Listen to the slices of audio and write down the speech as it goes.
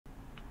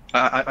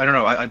I don't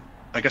know.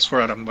 I guess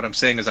what I'm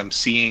saying is I'm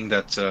seeing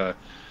that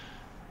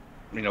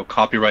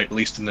copyright, at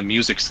least in the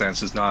music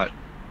sense, is not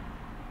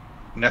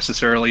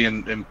necessarily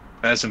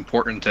as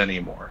important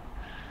anymore.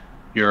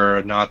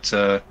 You're not.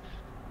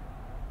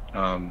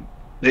 Um,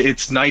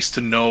 it's nice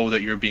to know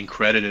that you're being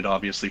credited,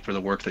 obviously, for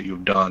the work that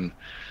you've done.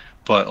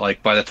 But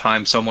like by the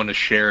time someone has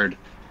shared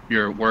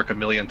your work a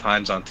million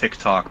times on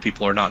TikTok,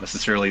 people are not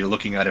necessarily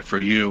looking at it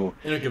for you.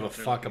 They don't give a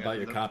They're fuck looking about at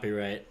your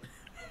copyright.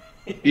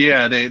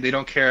 yeah, they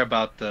don't care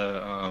about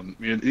the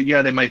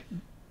yeah,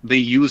 they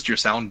used your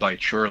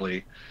soundbite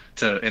surely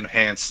to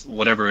enhance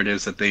whatever it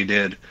is that they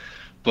did,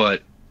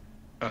 but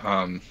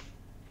um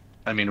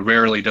I mean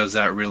rarely does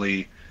that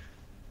really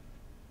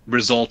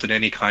result in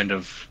any kind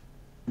of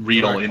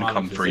real Direct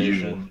income for you.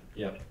 monetization.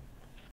 Yep.